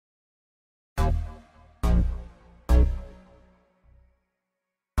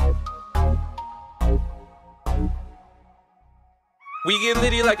We get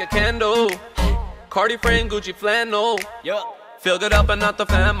litty like a candle. Cardi frame, Gucci flannel. Feel good up and out the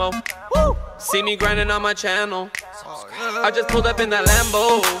famo. See me grinding on my channel. I just pulled up in that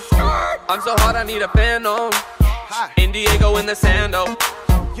Lambo. I'm so hot I need a fan on. In Diego in the sando.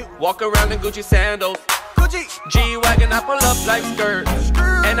 Walk around in Gucci sandals. G-Wagon, I pull up like skirt.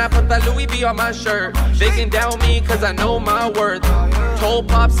 And I put that Louis V on my shirt. They can down me cause I know my worth. Told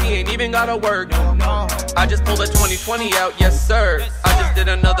Pops he ain't even gotta work. I just pulled a 2020 out, yes sir. I just did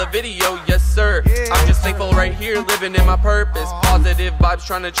another video, yes sir. I'm just thankful right here, living in my purpose. Positive vibes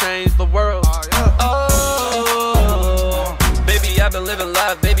trying to change the world. Oh, baby I've been living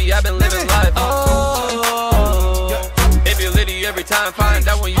life, baby I've been living life. Oh, if you're litty every time, find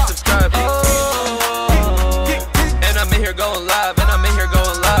out when you subscribe. And I'm in here going live, and I'm in here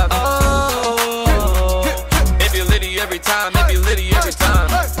going live. Oh, if you're litty every time, if you're litty every time.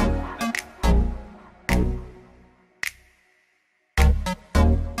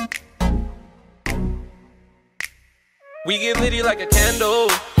 We get litty like a candle.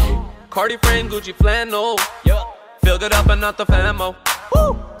 Cardi frame, Gucci flannel. Feel good up and out the famo.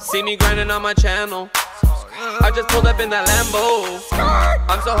 See me grinding on my channel. I just pulled up in that Lambo.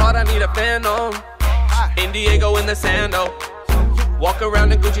 I'm so hot I need a fan on. In Diego in the sando. Walk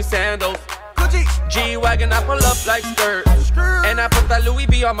around in Gucci sandals. G-Wagon, I pull up like skirt. And I put that Louis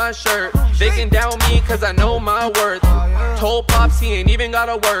V on my shirt. They can down me cause I know my worth. Told Pops he ain't even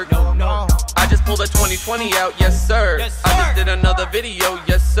gotta work. I just pulled a 2020 out, yes sir. I just did another video,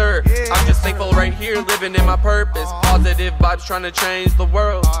 yes sir. I'm just thankful right here, living in my purpose. Positive vibes trying to change the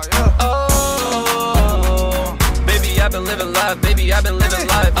world. Oh, baby I've been living life, baby I've been living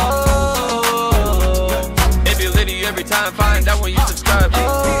life. Oh, if you're litty every time, find out when you subscribe.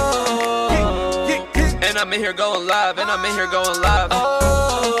 Oh, and I'm in here going live, and I'm in here going live.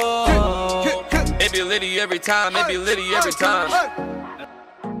 Oh, if you're litty every time, if you're litty every time.